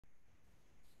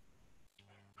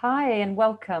Hi and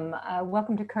welcome.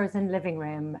 Welcome to Curzon Living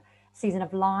Room, season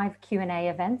of live Q&A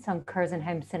events on Curzon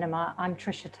Home Cinema. I'm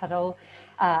Tricia Tuttle.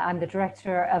 I'm the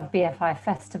director of BFI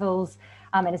Festivals,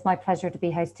 and it's my pleasure to be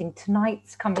hosting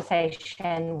tonight's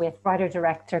conversation with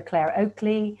writer-director Claire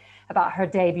Oakley about her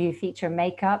debut feature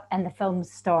Makeup and the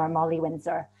film's star Molly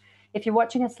Windsor. If you're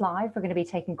watching us live, we're going to be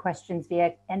taking questions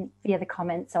via the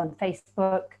comments on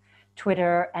Facebook,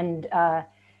 Twitter,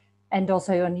 and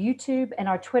also on YouTube. And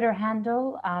our Twitter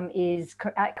handle is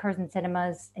at Curzon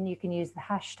Cinemas, and you can use the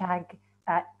hashtag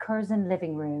at Curzon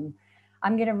Living Room.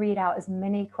 I'm going to read out as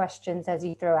many questions as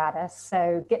you throw at us.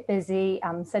 So get busy,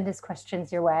 send us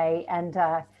questions your way. And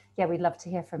yeah, we'd love to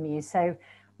hear from you. So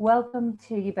welcome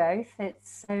to you both.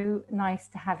 It's so nice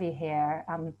to have you here.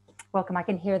 Welcome. I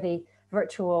can hear the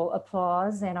virtual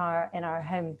applause in our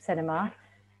home cinema.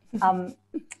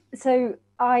 So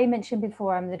I mentioned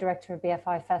before, I'm the director of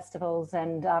BFI Festivals,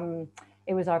 and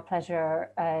it was our pleasure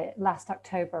last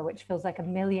October, which feels like a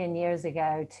million years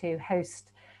ago, to host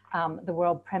the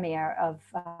world premiere of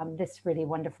this really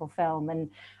wonderful film. And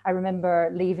I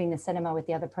remember leaving the cinema with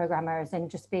the other programmers and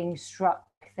just being struck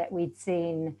that we'd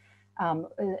seen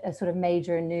a sort of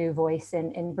major new voice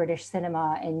in British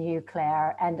cinema in you,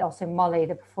 Claire, and also Molly.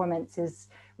 The performance is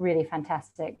really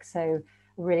fantastic. So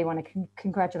really want to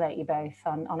congratulate you both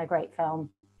on a great film.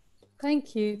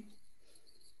 Thank you.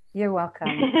 You're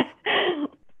welcome.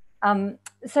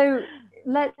 So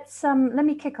let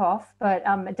me kick off, but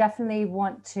definitely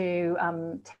want to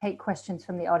take questions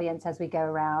from the audience as we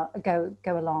go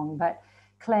along. But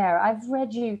Claire, I've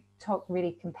read you talk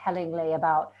really compellingly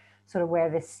about sort of where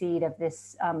the seed of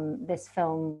this this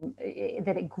film,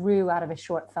 that it grew out of a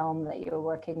short film that you were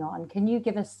working on. Can you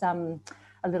give us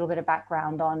a little bit of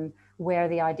background on where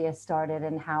the idea started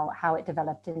and how it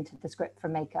developed into the script for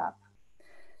Makeup?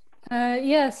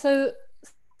 Yeah, so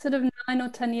sort of 9 or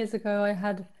 10 years ago, I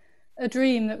had a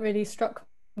dream that really struck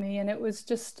me, and it was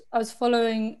just, I was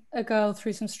following a girl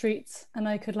through some streets, and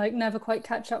I could like never quite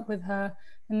catch up with her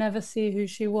and never see who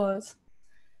she was.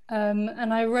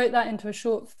 And I wrote that into a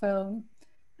short film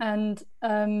and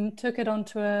took it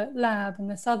onto a lab,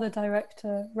 and this other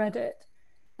director read it.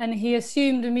 And he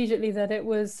assumed immediately that it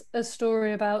was a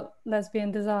story about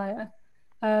lesbian desire.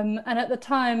 And at the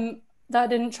time,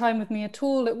 that didn't chime with me at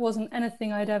all. It wasn't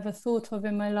anything I'd ever thought of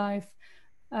in my life.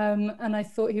 And I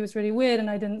thought he was really weird, and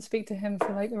I didn't speak to him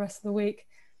for like the rest of the week.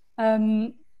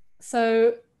 But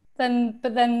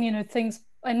then, you know,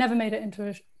 I never made it into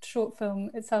a short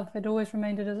film itself. It always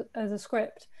remained as a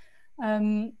script.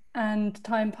 And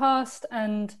time passed,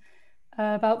 and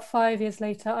about 5 years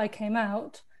later, I came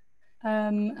out.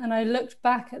 And I looked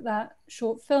back at that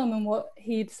short film and what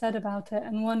he'd said about it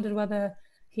and wondered whether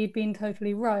he'd been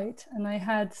totally right. And I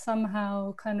had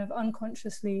somehow kind of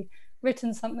unconsciously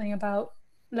written something about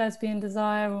lesbian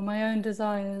desire or my own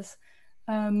desires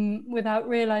without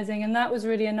realizing. And that was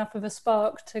really enough of a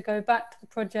spark to go back to the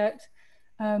project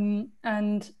and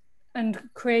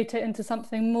create it into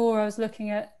something more. I was looking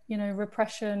at, you know,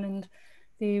 repression and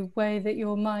the way that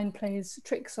your mind plays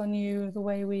tricks on you, the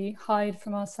way we hide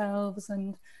from ourselves,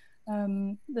 and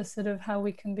the sort of how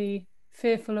we can be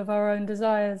fearful of our own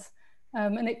desires.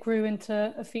 And it grew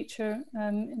into a feature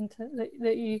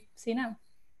that you see now.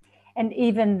 And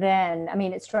even then, I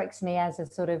mean, it strikes me as a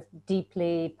sort of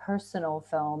deeply personal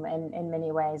film in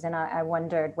many ways. And I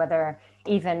wondered whether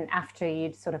even after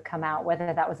you'd sort of come out,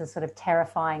 whether that was a sort of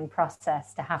terrifying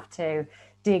process to have to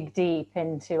dig deep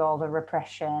into all the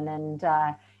repression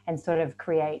and sort of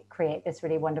create this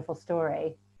really wonderful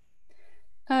story.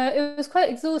 It was quite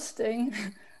exhausting.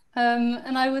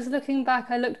 And I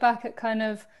looked back at kind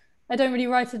of, I don't really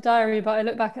write a diary, but I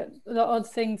look back at the odd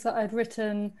things that I'd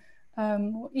written,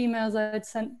 emails I'd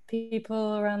sent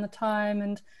people around the time.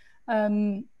 And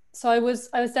so I was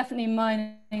definitely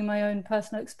mining my own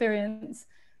personal experience.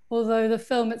 Although the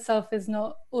film itself is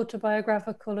not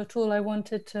autobiographical at all, I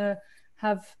wanted to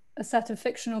have a set of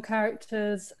fictional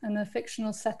characters and a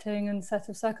fictional setting and set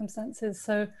of circumstances.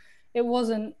 So it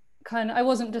wasn't I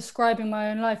wasn't describing my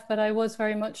own life, but I was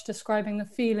very much describing the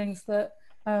feelings that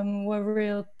were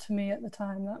real to me at the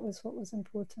time. That was what was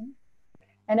important.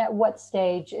 And at what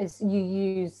stage you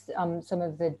use some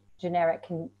of the generic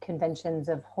conventions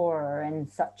of horror in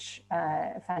such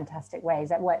fantastic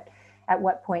ways? At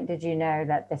what point did you know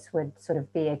that this would sort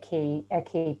of be a key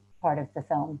part of the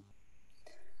film?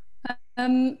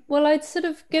 Well, I'd sort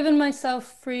of given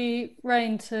myself free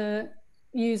rein to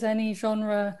use any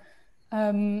genre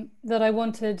that I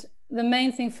wanted. The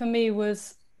main thing for me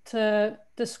was to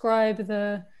describe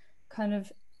the kind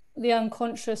of the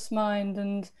unconscious mind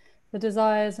and the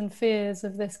desires and fears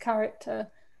of this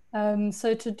character.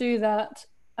 So to do that,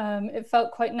 it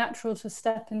felt quite natural to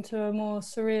step into a more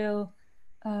surreal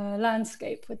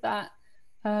landscape with that.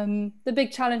 The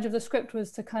big challenge of the script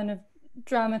was to kind of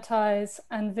dramatize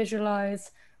and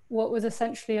visualize what was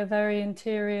essentially a very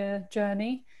interior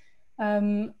journey,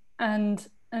 and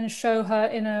show her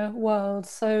inner world.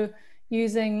 So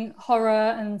using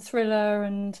horror and thriller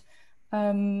and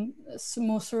some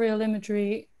more surreal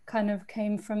imagery kind of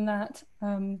came from that.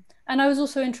 And I was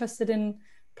also interested in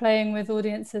playing with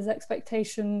audiences'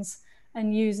 expectations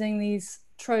and using these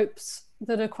tropes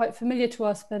that are quite familiar to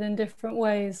us, but in different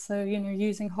ways. So, you know,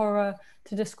 using horror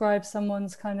to describe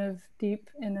someone's kind of deep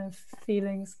inner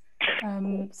feelings.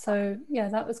 So yeah,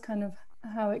 that was kind of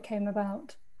how it came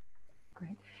about.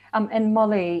 Great. And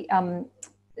Molly,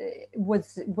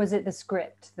 was it the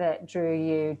script that drew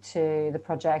you to the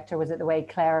project, or was it the way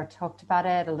Claire talked about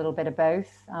it? A little bit of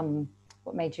both.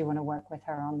 What made you want to work with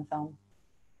her on the film?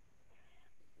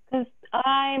 Because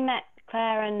I met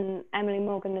Claire and Emily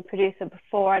Morgan, the producer,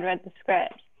 before I'd read the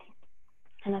script,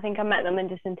 and I think I met them and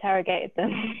just interrogated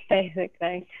them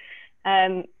basically.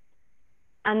 And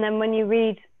then when you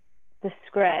read the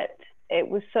script, it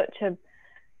was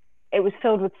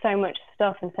filled with so much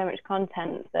stuff and so much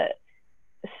content that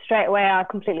straight away I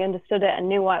completely understood it and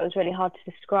knew why it was really hard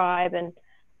to describe. And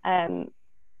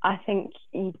I think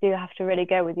you do have to really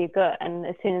go with your gut. And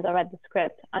as soon as I read the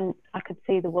script, and I could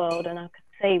see the world and I could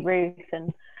see Ruth,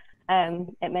 and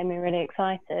it made me really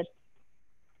excited.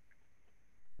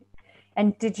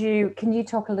 And can you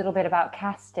talk a little bit about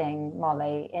casting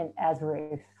Molly as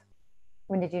Ruth?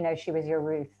 When did you know she was your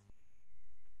Ruth?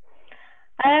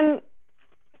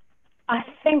 I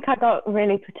think I got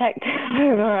really protective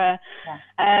over her.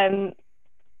 Yeah.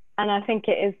 And I think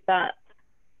it is that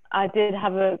I did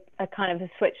have a kind of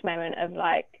a switch moment of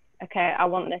like, okay, I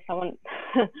want this. I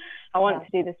want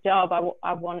to do this job.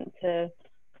 I want to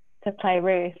play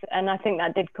Ruth. And I think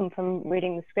that did come from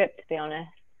reading the script, to be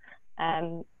honest.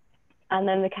 And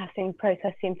then the casting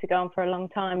process seemed to go on for a long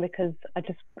time because I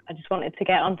just wanted to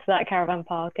get onto that caravan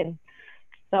park and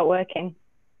start working.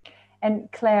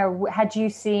 And Claire, had you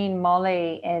seen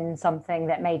Molly in something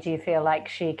that made you feel like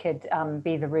she could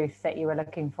be the Ruth that you were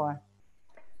looking for?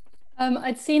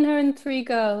 I'd seen her in Three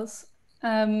Girls,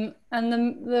 and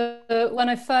when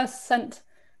I first sent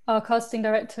our casting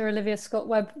director Olivia Scott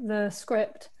Webb the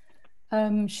script,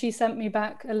 she sent me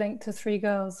back a link to Three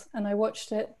Girls, and I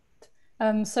watched it.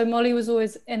 So Molly was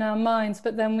always in our minds,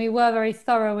 but then we were very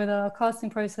thorough with our casting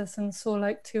process and saw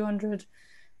like 200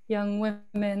 young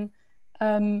women.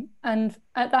 And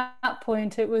at that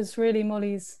point, it was really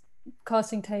Molly's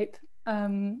casting tape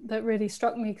that really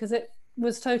struck me, because it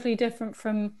was totally different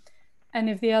from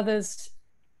any of the others.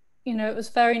 You know, it was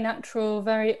very natural,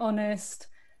 very honest.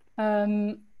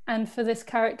 And for this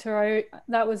character,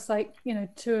 that was like, you know,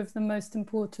 two of the most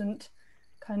important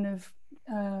kind of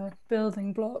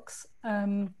building blocks.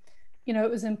 You know,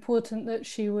 it was important that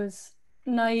she was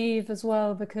naive as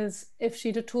well, because if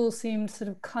she'd at all seemed sort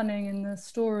of cunning in the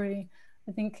story,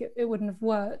 I think it wouldn't have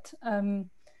worked.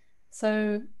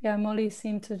 So yeah, Molly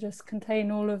seemed to just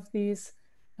contain all of these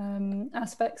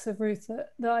aspects of Ruth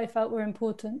that I felt were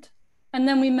important. And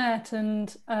then we met,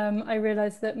 and I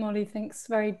realized that Molly thinks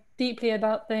very deeply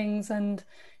about things and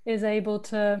is able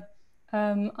to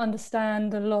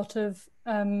understand a lot of,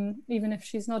 even if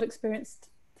she's not experienced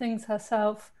things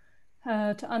herself,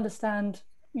 to understand,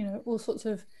 you know, all sorts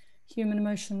of human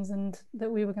emotions, and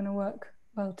that we were going to work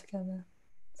well together.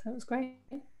 So it was great.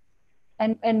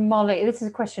 And Molly, this is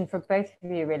a question for both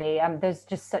of you, really. There's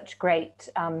just such great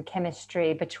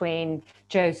chemistry between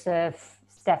Joseph,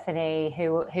 Stephanie,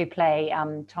 who play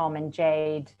Tom and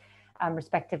Jade,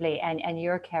 respectively, and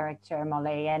your character,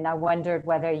 Molly. And I wondered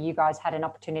whether you guys had an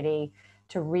opportunity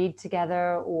to read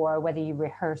together, or whether you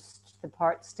rehearsed the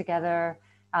parts together.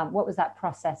 What was that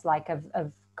process like of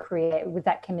with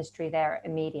that chemistry there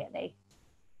immediately?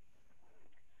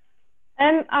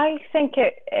 I think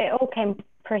it all came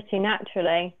pretty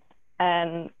naturally,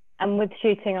 and with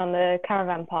shooting on the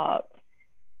caravan park,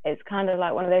 it's kind of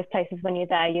like one of those places when you're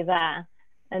there,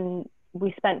 and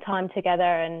we spent time together,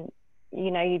 and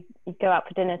you know, you go out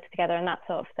for dinner together and that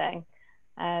sort of thing.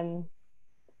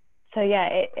 So yeah,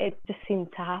 it just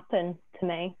seemed to happen to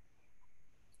me,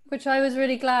 which I was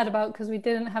really glad about, because we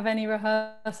didn't have any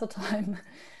rehearsal time.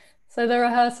 So the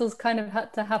rehearsals kind of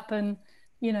had to happen,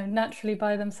 you know, naturally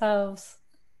by themselves.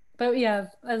 But yeah,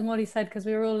 as Molly said, because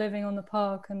we were all living on the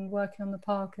park and working on the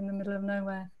park in the middle of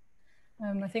nowhere,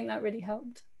 I think that really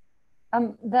helped.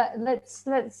 That's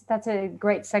a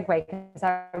great segue, because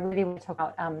I really want to talk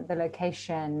about the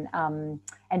location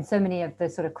and so many of the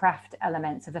sort of craft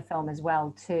elements of the film as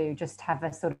well, to just have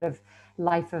a sort of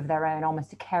life of their own,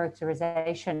 almost a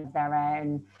characterization of their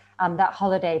own. That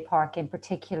holiday park in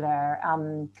particular,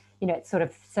 you know, it's sort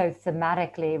of so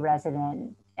thematically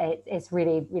resonant. It's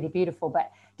really, really beautiful.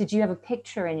 But did you have a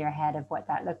picture in your head of what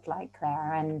that looked like,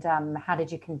 Claire? And how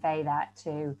did you convey that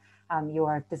to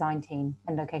your design team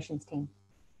and locations team?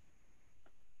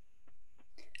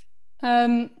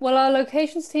 Well, our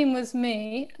locations team was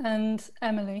me and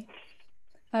Emily,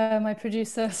 my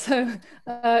producer. So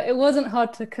it wasn't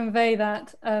hard to convey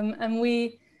that. And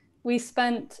we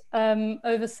spent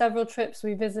over several trips.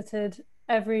 We visited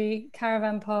every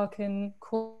caravan park in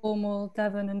Cornwall,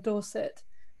 Devon, and Dorset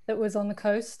that was on the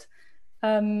coast.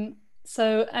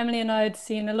 So Emily and I had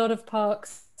seen a lot of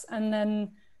parks, and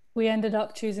then we ended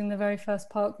up choosing the very first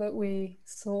park that we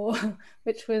saw,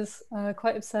 which was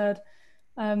quite absurd.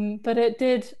 But it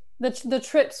did, the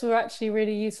trips were actually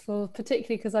really useful,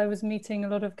 particularly because I was meeting a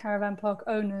lot of caravan park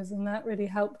owners, and that really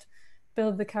helped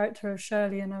build the character of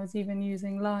Shirley. And I was even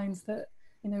using lines that,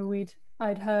 you know,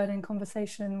 I'd heard in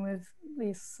conversation with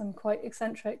some quite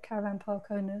eccentric caravan park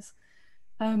owners.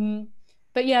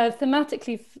 But yeah,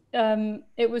 thematically,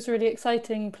 it was a really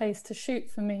exciting place to shoot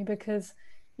for me, because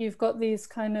you've got these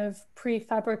kind of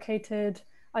prefabricated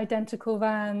identical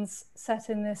vans set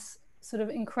in this sort of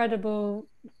incredible,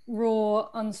 raw,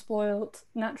 unspoilt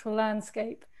natural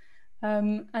landscape.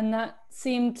 And that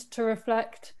seemed to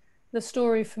reflect the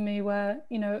story for me, where,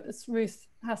 you know, Ruth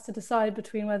has to decide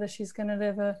between whether she's going to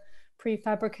live a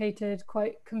prefabricated,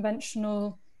 quite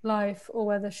conventional life, or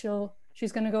whether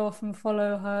she's going to go off and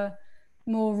follow her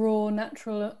more raw,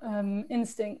 natural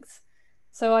instincts.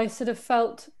 So I sort of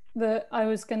felt that I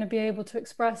was going to be able to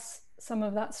express some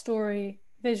of that story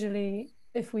visually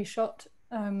if we shot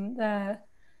there.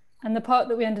 And the part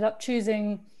that we ended up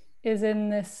choosing is in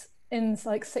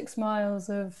like 6 miles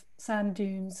of sand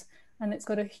dunes, and it's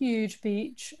got a huge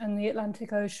beach and the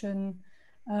Atlantic Ocean.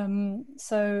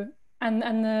 So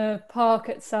and the park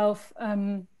itself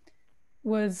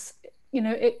was, you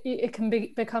know, it can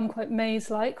become quite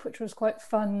maze-like, which was quite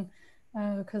fun,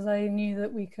 because I knew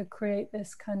that we could create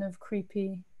this kind of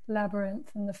creepy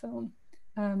labyrinth in the film.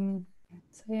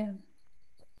 So yeah.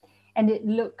 And it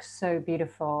looks so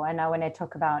beautiful. And I want to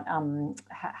talk about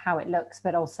how it looks,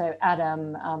 but also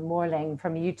Adam Morling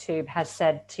from YouTube has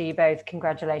said to you both,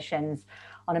 congratulations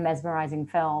on a mesmerizing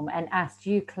film, and asked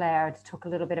you, Claire, to talk a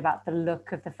little bit about the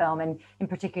look of the film, and in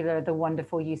particular, the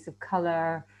wonderful use of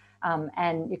color,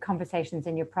 and your conversations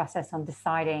in your process on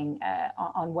deciding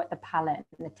on what the palette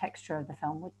and the texture of the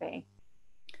film would be.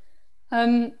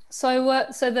 So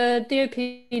the DOP,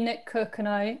 Nick Cook, and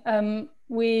I,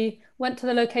 we went to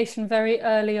the location very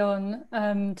early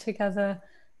on together,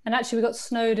 and actually we got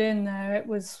snowed in there. It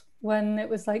was when it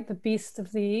was like the beast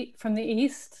from the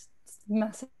east,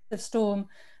 massive storm, and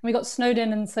we got snowed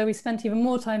in, and so we spent even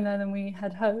more time there than we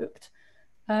had hoped.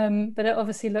 But it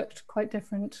obviously looked quite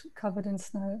different covered in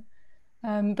snow.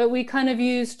 But we kind of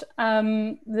used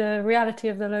the reality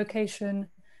of the location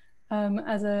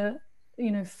as a,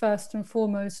 you know, first and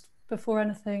foremost before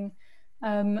anything.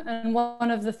 And one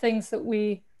of the things that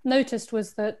we noticed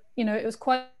was that, you know, it was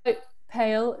quite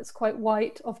pale, it's quite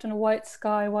white, often a white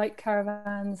sky, white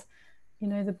caravans, you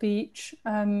know, the beach.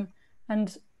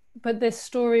 But this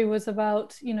story was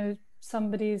about, you know,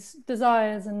 somebody's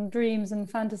desires and dreams and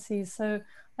fantasies. So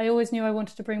I always knew I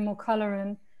wanted to bring more color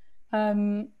in.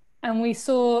 And we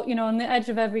saw, you know, on the edge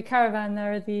of every caravan,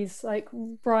 there are these like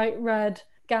bright red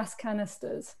gas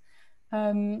canisters.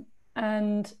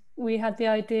 And we had the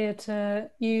idea to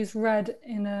use red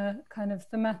in a kind of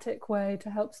thematic way to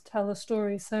help tell the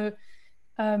story. So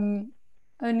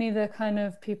only the kind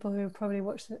of people who probably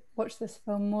watched this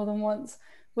film more than once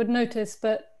would notice,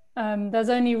 but there's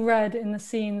only red in the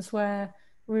scenes where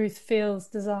Ruth feels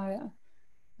desire.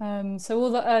 So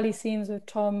all the early scenes with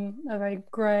Tom are very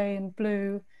grey and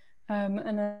blue,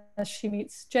 and as she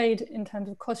meets Jade in terms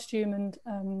of costume and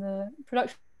the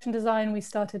production design, we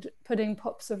started putting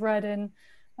pops of red in,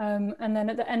 and then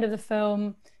at the end of the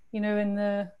film, you know, in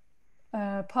the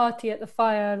party at the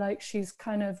fire, like she's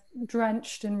kind of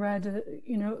drenched in red,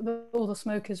 you know, all the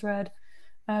smoke is red.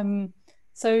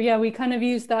 So yeah, we kind of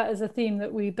used that as a theme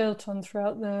that we built on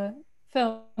throughout the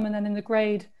film, and then in the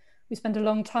grade we spent a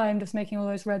long time just making all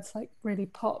those reds like really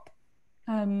pop.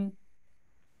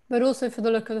 But also for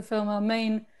the look of the film, our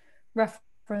main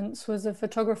reference was a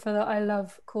photographer that I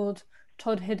love called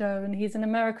Todd Hiddo, and he's an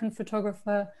American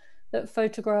photographer that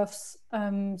photographs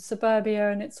suburbia,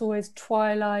 and it's always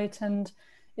twilight, and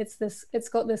it's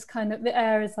got this kind of, the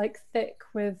air is like thick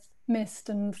with mist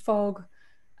and fog,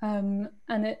 and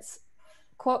it's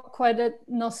quite a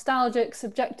nostalgic,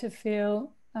 subjective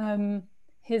feel.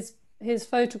 His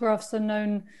photographs are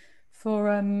known for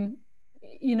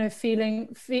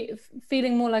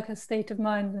feeling more like a state of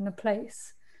mind than a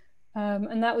place,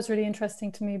 and that was really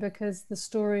interesting to me because the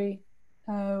story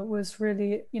was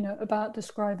really about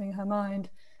describing her mind.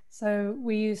 So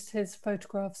we used his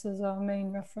photographs as our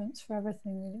main reference for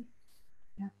everything, really.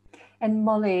 Yeah. And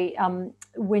Molly,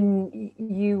 when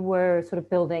you were sort of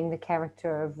building the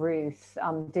character of Ruth,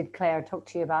 did Claire talk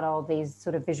to you about all these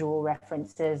sort of visual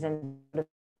references and sort of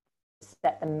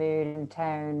set the mood and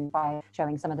tone by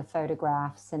showing some of the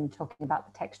photographs and talking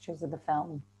about the textures of the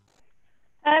film?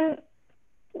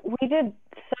 We did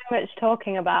so much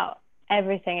talking about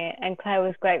everything, and Claire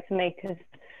was great for me because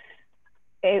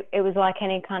it was like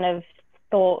any kind of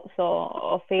thoughts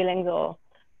or feelings. Or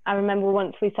I remember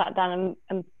once we sat down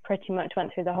and pretty much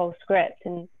went through the whole script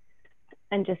and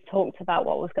just talked about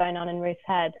what was going on in Ruth's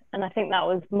head. And I think that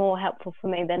was more helpful for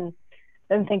me than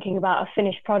thinking about a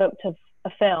finished product of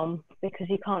a film, because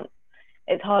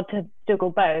it's hard to juggle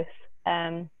both.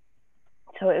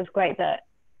 So it was great that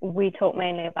we talked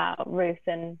mainly about Ruth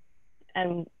and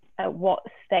at what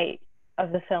state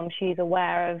of the film she's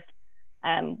aware of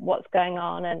what's going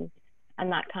on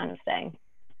and that kind of thing.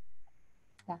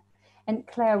 Yeah. And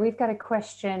Claire, we've got a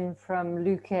question from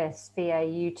Lucas via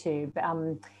YouTube,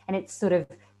 and it's sort of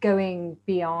going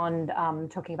beyond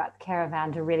talking about the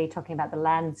caravan to really talking about the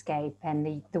landscape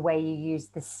and the way you use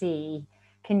the sea.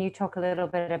 Can you talk a little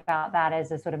bit about that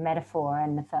as a sort of metaphor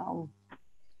in the film?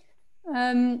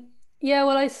 Yeah,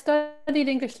 well, I studied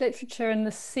English literature, and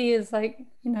the sea is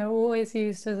always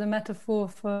used as a metaphor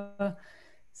for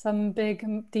some big,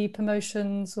 deep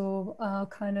emotions or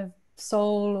kind of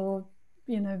soul or,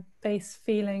 base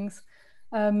feelings.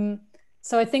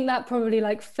 So I think that probably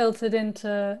filtered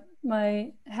into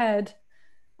my head.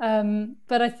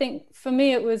 But I think for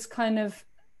me, it was kind of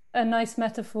a nice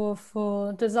metaphor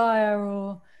for desire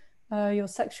or your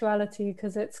sexuality,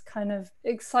 because it's kind of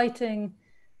exciting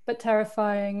but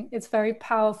terrifying. It's very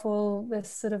powerful,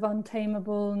 this sort of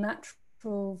untamable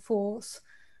natural force.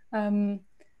 And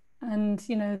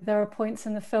there are points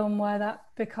in the film where that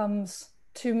becomes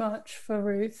too much for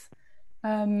Ruth,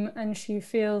 and she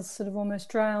feels sort of almost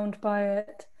drowned by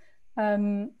it.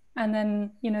 And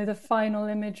then the final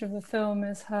image of the film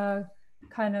is her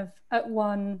kind of at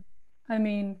one. I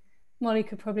mean, Molly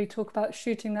could probably talk about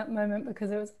shooting that moment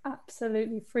because it was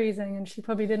absolutely freezing and she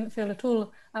probably didn't feel at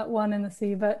all at one in the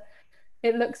sea, but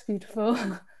it looks beautiful.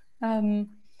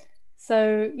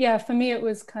 So yeah, for me it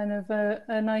was kind of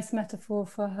a nice metaphor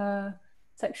for her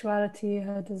sexuality,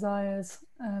 her desires,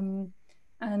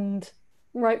 and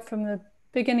right from the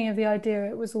beginning of the idea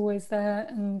it was always there,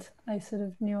 and I sort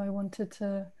of knew I wanted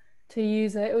to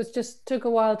use it. It was just took a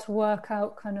while to work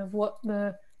out kind of what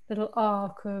the little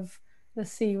arc of the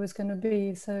sea was going to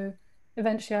be. So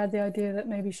eventually I had the idea that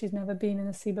maybe she's never been in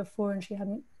the sea before and she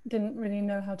didn't really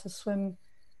know how to swim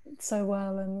so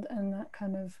well, and that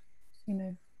kind of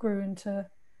grew into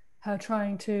her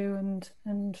trying to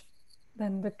and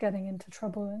then getting into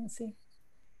trouble in the sea.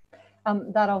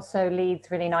 That also leads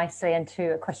really nicely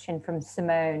into a question from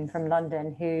Simone from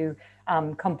London, who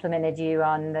complimented you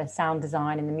on the sound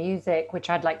design and the music, which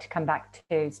I'd like to come back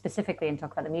to specifically and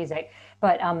talk about the music.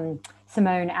 But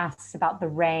Simone asks about the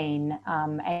rain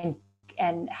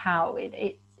and how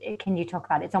it can you talk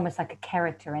about it? It's almost like a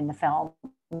character in the film.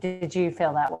 Did you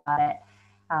feel that about it?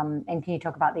 And can you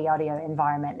talk about the audio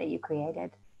environment that you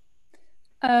created?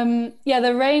 Yeah,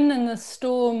 the rain and the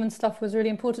storm and stuff was really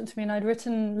important to me, and I'd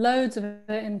written loads of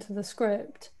it into the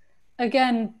script.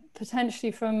 Again,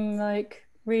 potentially from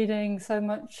reading so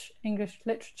much English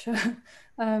literature,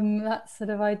 that sort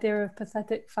of idea of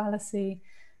pathetic fallacy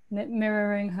and it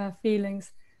mirroring her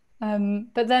feelings.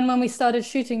 But then when we started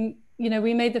shooting,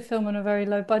 we made the film on a very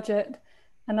low budget,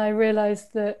 and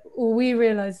we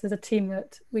realized as a team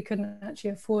that we couldn't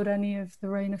actually afford any of the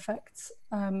rain effects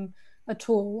at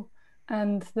all.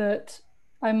 And that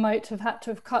I might have had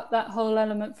to have cut that whole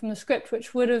element from the script, which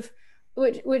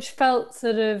felt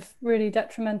sort of really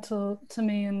detrimental to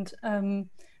me, and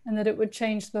that it would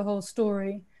change the whole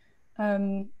story.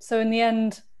 So in the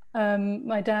end,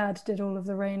 my dad did all of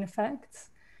the rain effects.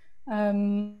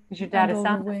 Is your dad a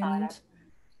sound designer?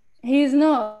 He's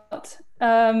not.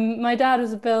 My dad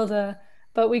was a builder,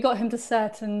 but we got him to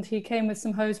set, and he came with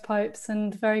some hose pipes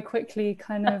and very quickly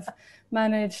kind of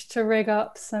managed to rig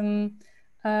up some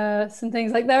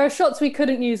things. There are shots we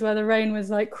couldn't use where the rain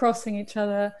was crossing each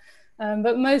other,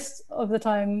 but most of the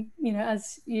time,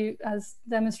 as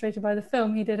demonstrated by the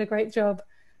film, he did a great job.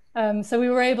 So we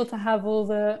were able to have all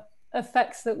the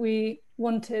effects that we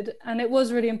wanted, and it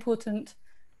was really important,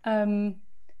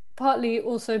 partly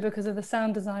also because of the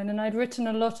sound design, and I'd written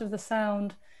a lot of the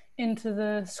sound into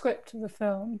the script of the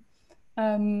film,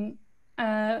 but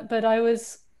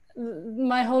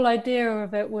my whole idea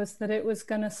of it was that it was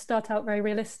going to start out very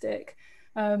realistic,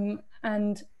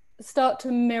 and start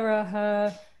to mirror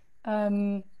her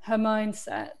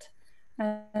mindset,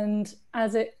 and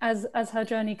as her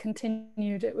journey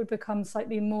continued, it would become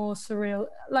slightly more surreal,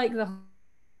 like the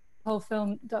whole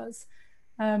film does.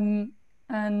 And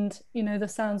you know, the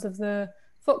sounds of the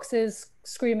foxes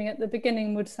screaming at the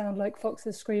beginning would sound like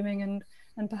foxes screaming,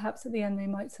 and perhaps at the end they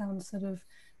might sound sort of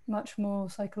much more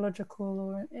psychological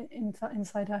or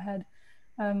inside her head.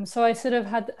 So I sort of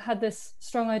had this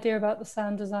strong idea about the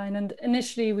sound design, and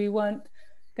initially we weren't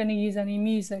going to use any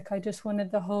music. I just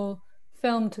wanted the whole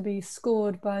film to be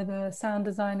scored by the sound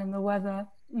design and the weather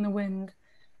and the wind.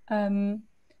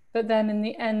 But then in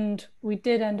the end, we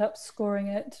did end up scoring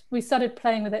it. We started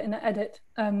playing with it in an edit,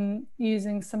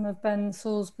 using some of Ben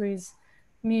Salisbury's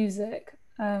music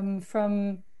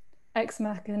from Ex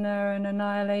Machina and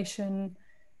Annihilation.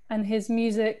 And his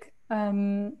music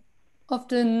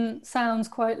often sounds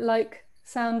quite like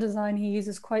sound design. He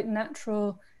uses quite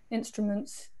natural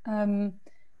instruments. And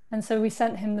so we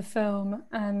sent him the film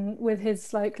and with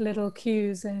his like little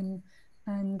cues in,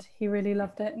 and he really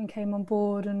loved it and came on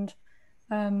board. And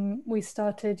we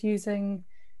started using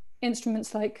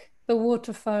instruments like the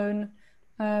waterphone,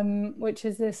 which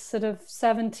is this sort of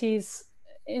 70s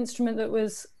instrument that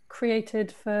was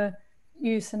created for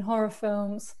use in horror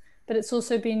films, but it's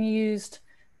also been used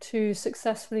to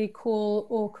successfully call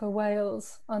orca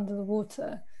whales under the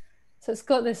water. So it's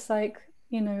got this like,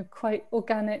 you know, quite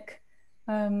organic,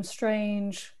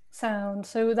 strange sound.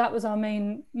 So that was our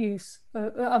main use,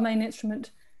 our main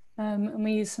instrument. And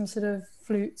we used some sort of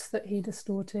flutes that he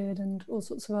distorted and all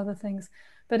sorts of other things.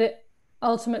 But it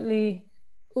ultimately,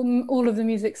 all of the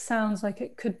music sounds like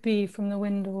it could be from the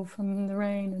wind or from the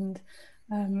rain.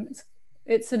 And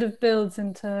it sort of builds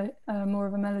into more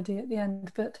of a melody at the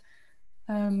end. But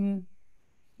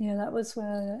yeah, that was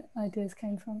where the ideas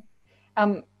came from.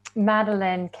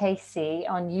 Madeline Casey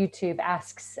on YouTube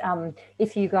asks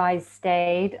if you guys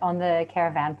stayed on the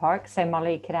caravan park. So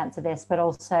Molly could answer this, but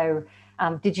also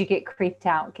did you get creeped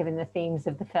out given the themes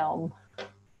of the film?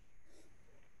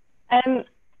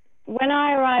 When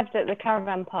I arrived at the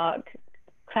caravan park,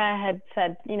 Claire had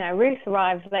said, you know, Ruth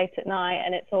arrives late at night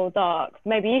and it's all dark.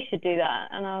 Maybe you should do that.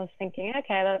 And I was thinking,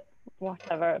 okay,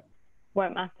 whatever, it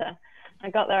won't matter. I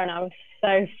got there and I was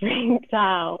so freaked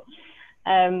out.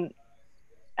 And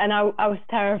I was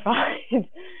terrified.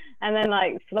 And then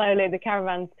like slowly the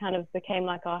caravans kind of became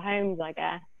like our homes, I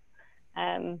guess.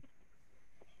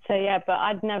 So yeah, but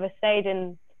I'd never stayed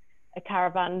in a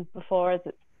caravan before as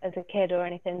a kid or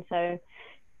anything. So it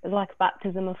was like a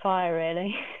baptism of fire,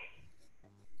 really.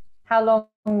 How long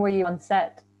were you on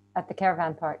set at the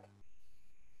caravan park?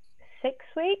 6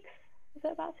 weeks. Is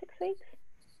it about 6 weeks?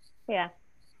 Yeah.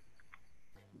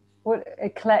 What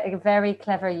a very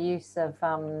clever use of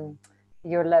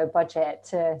your low budget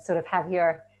to sort of have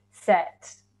your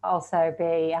set also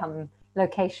be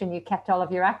location you kept all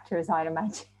of your actors, I'd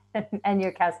imagine, and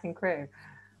your cast and crew.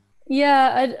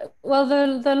 Yeah, well,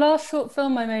 the last short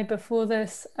film I made before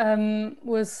this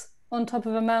was on top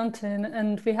of a mountain,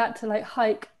 and we had to like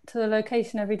hike to the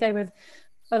location every day with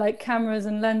like cameras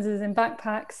and lenses in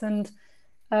backpacks, and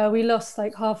we lost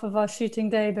like half of our shooting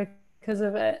day because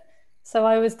of it. So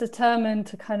I was determined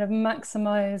to kind of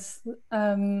maximize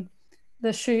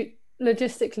the shoot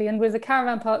logistically. And with the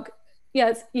caravan park,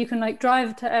 yeah, you can like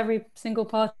drive to every single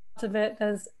part of it.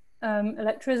 There's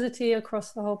electricity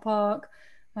across the whole park.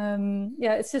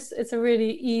 Yeah, it's a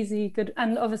really easy, good,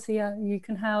 and obviously, yeah, you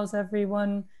can house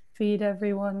everyone, feed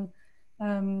everyone.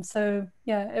 So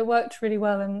yeah, it worked really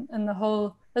well. And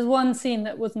there's one scene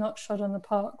that was not shot on the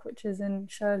park, which is in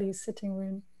Shirley's sitting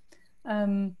room.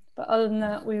 But other than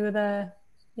that, we were there,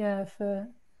 yeah,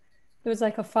 it was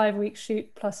like a 5-week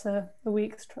shoot plus a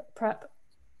week's prep.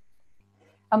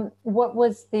 What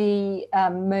was the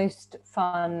most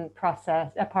fun part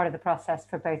of the process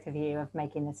for both of you of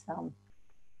making this film?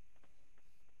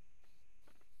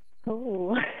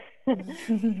 Oh.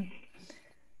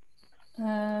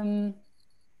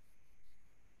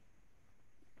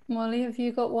 Molly, have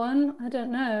you got one? I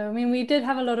don't know. I mean, we did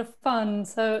have a lot of fun,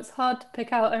 so it's hard to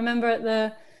pick out. I remember at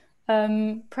the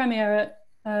premiere at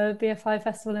BFI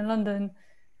Festival in London,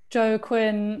 Joe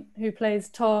Quinn, who plays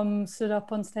Tom, stood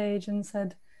up on stage and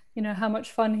said, you know, how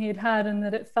much fun he had had and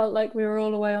that it felt like we were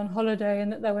all away on holiday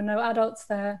and that there were no adults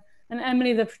there. And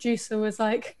Emily, the producer, was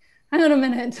like, hang on a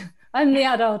minute, I'm the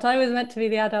adult. I was meant to be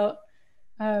the adult.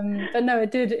 But no,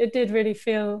 it did really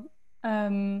feel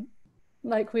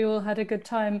like we all had a good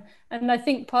time. And I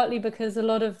think partly because a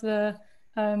lot of the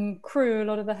crew, a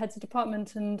lot of the heads of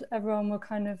department and everyone were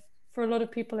kind of, for a lot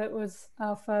of people, it was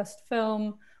our first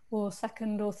film or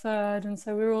second or third. And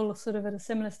so we were all sort of at a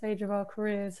similar stage of our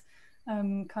careers,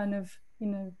 kind of, you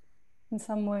know, in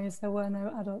some ways there were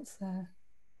no adults there.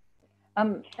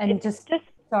 And just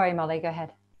sorry, Molly, go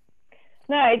ahead.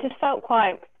 No, it just felt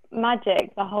quite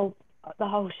magic, the whole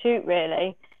shoot,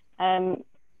 really.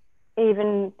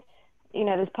 Even, you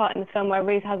know, there's part in the film where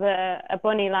Ruth has a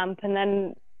bunny lamp, and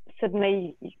then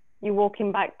suddenly you're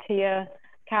walking back to your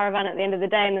caravan at the end of the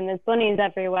day, and then there's bunnies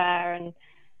everywhere.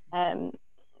 And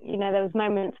you know, there was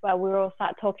moments where we were all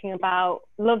sat talking about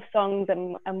love songs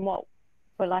and what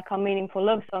were like our meaningful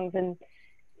love songs, and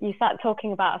you sat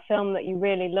talking about a film that you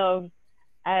really love,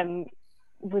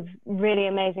 with really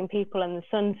amazing people and the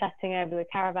sun setting over the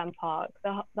caravan park.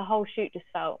 The whole shoot just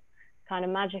felt kind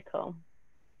of magical.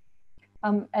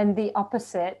 And the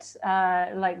opposite,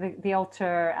 like the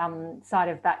alter side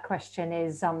of that question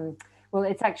is, well,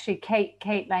 it's actually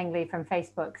Kate Langley from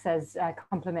Facebook says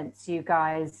compliments you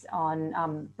guys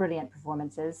on brilliant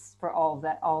performances for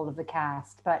all of the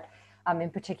cast. But in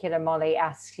particular, Molly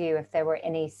asks you if there were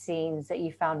any scenes that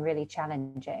you found really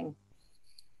challenging.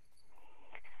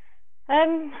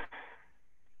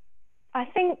 I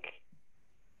think,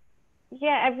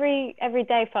 yeah, every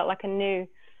day felt like a new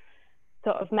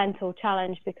sort of mental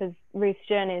challenge because Ruth's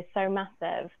journey is so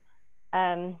massive.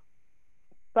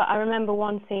 But I remember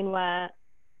one scene where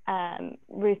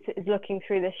Ruth is looking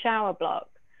through the shower block,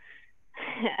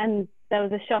 and there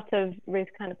was a shot of Ruth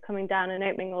kind of coming down and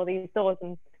opening all these doors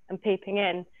and peeping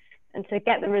in. And to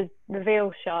get the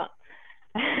reveal shot,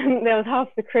 there was half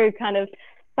the crew kind of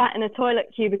sat in a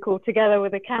toilet cubicle together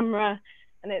with a camera,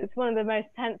 and it was one of the most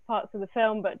tense parts of the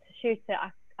film. But to shoot it,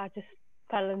 I just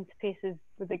fell into pieces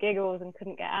with the giggles and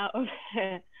couldn't get out of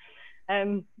it,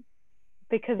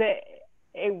 because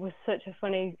it was such a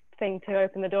funny thing to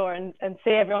open the door and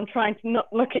see everyone trying to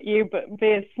not look at you but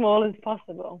be as small as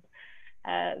possible.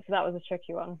 So that was a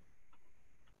tricky one.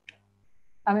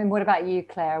 I mean, what about you,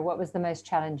 Claire? What was the most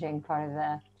challenging part of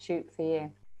the shoot for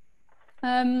you?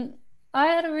 I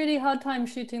had a really hard time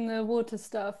shooting the water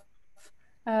stuff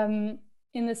in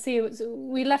the sea.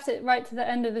 We left it right to the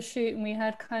end of the shoot, and we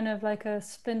had kind of like a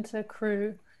splinter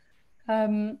crew.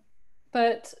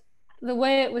 But the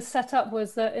way it was set up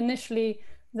was that initially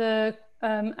the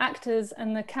actors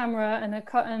and the camera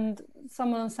and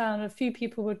someone on sound, a few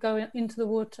people would go into the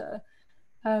water,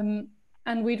 and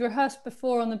we'd rehearsed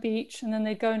before on the beach, and then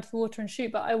they'd go into the water and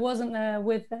shoot, but I wasn't there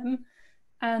with them.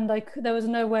 And there was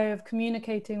no way of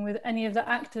communicating with any of the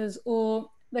actors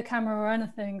or the camera or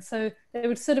anything. So they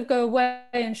would sort of go away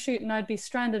and shoot, and I'd be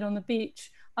stranded on the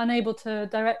beach, unable to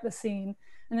direct the scene.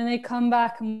 And then they'd come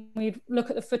back and we'd look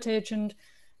at the footage, and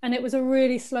it was a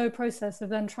really slow process of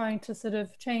then trying to sort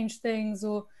of change things,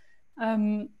 or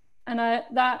and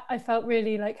I felt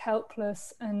really like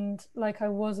helpless and like I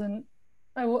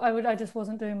just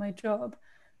wasn't doing my job.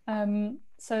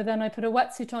 So then I put a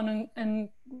wetsuit on and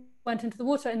went into the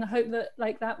water in the hope that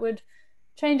like that would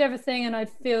change everything, and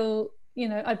I'd feel, you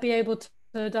know, I'd be able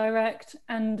to direct,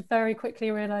 and very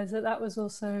quickly realized that was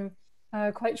also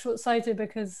quite short-sighted,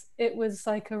 because it was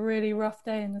like a really rough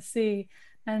day in the sea.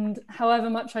 And however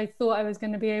much I thought I was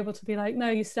going to be able to be like, no,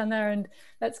 you stand there and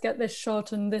let's get this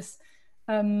shot and this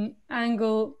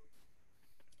angle,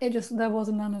 there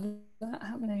wasn't none of that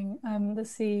happening. The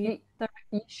sea.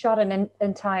 You shot an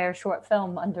entire short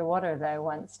film underwater though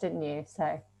once, didn't you?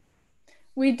 So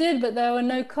we did, but there were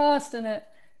no cast in it.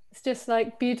 It's just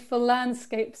like beautiful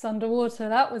landscapes underwater.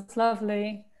 That was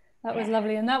lovely. That was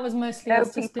lovely. And that was mostly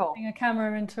us just dipping a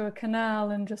camera into a canal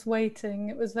and just waiting.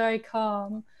 It was very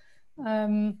calm.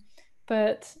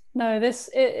 But no,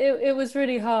 it was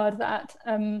really hard, that.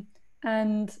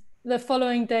 And the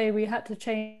following day we had to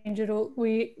change it all,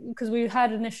 because we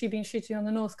had initially been shooting on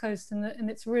the north coast, and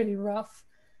it's really rough.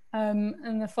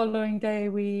 And the following day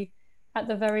we, at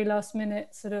the very last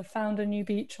minute, sort of found a new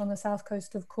beach on the south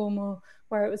coast of Cornwall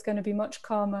where it was going to be much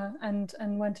calmer, and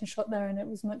went and shot there, and it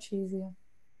was much easier.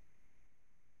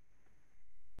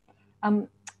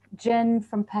 Jen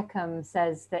from Peckham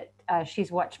says that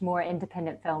she's watched more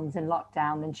independent films in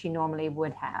lockdown than she normally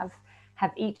would have.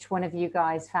 Have each one of you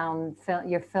guys found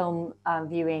your film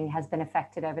viewing has been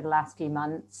affected over the last few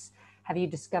months? Have you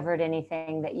discovered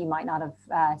anything that you might not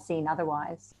have seen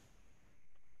otherwise?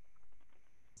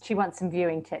 She wants some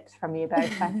viewing tips from you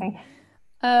both, I think.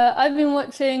 I've been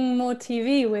watching more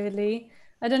TV, weirdly.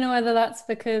 I don't know whether that's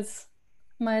because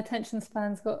my attention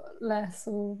span's got less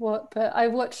or what, but I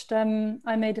watched I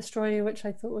May Destroy You, which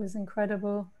I thought was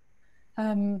incredible,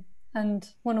 and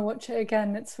want to watch it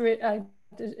again.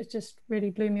 It just really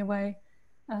blew me away,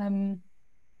 and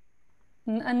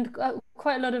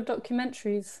quite a lot of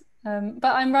documentaries.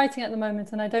 But I'm writing at the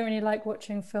moment, and I don't really like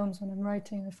watching films when I'm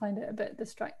writing. I find it a bit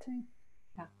distracting.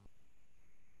 Yeah.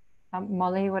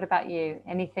 Molly, what about you?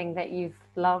 Anything that you've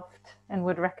loved and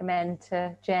would recommend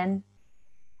to Jen?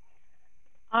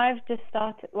 I've just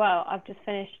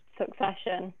finished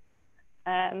Succession.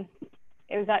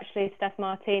 It was actually Steph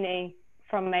Martini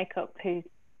from Makeup who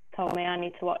told me I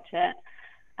need to watch it.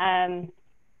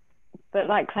 But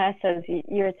like Claire says,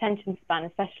 your attention span,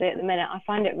 especially at the minute, I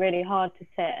find it really hard to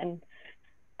sit,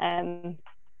 and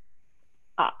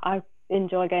I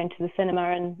enjoy going to the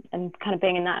cinema and kind of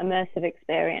being in that immersive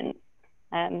experience.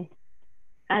 And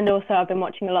also I've been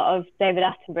watching a lot of David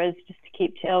Attenborough's just to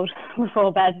keep chilled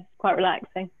before bed. It's quite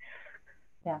relaxing.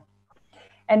 Yeah.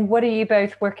 And what are you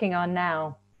both working on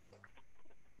now?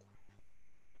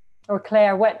 Or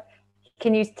Claire, what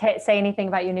can you say anything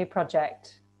about your new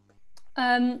project?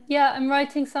 Yeah, I'm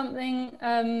writing something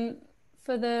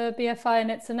for the BFI, and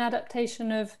it's an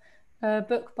adaptation of a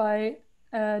book by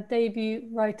a debut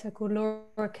writer called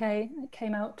Laura Kay. It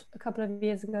came out a couple of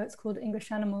years ago. It's called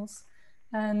English Animals,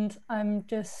 and I'm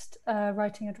just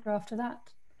writing a draft of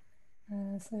that.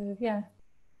 So yeah,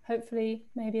 hopefully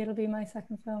maybe it'll be my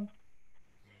second film.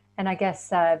 And I guess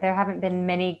there haven't been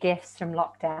many gifts from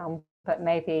lockdown, but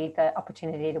maybe the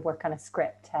opportunity to work on a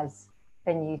script has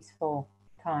been useful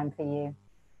time for you.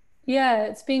 Yeah,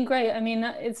 it's been great. I mean,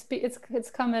 it's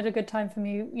come at a good time for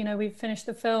me. You know, we've finished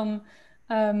the film.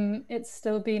 It's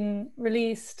still been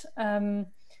released, and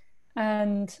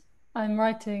I'm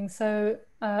writing, so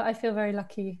I feel very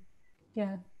lucky.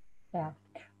 Yeah. Yeah.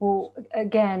 Well,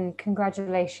 again,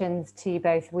 congratulations to you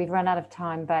both. We've run out of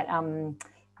time, but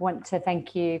want to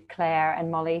thank you, Claire and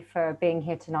Molly, for being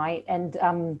here tonight.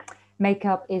 And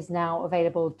Makeup is now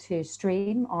available to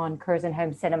stream on Curzon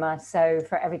Home Cinema. So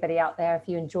for everybody out there, if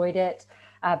you enjoyed it,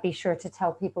 be sure to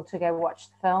tell people to go watch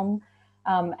the film.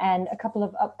 And a couple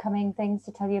of upcoming things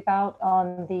to tell you about.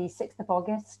 On the 6th of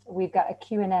August, we've got a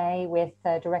Q&A with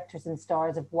the directors and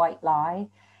stars of White Lie,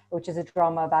 which is a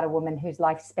drama about a woman whose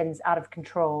life spins out of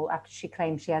control after she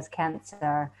claims she has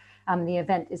cancer. The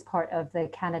event is part of the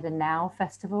Canada Now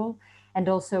Festival. And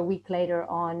also a week later,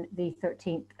 on the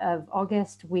 13th of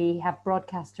August, we have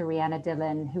broadcaster Rihanna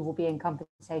Dillon, who will be in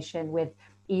conversation with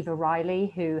Eva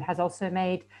Riley, who has also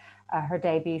made her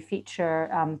debut feature,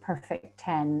 Perfect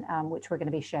 10, which we're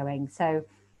going to be showing. So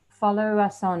follow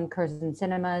us on Curzon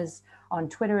Cinemas, on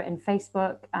Twitter and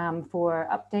Facebook for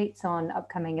updates on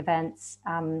upcoming events.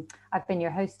 I've been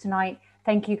your host tonight.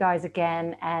 Thank you guys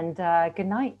again, and good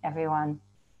night, everyone.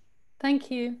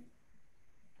 Thank you.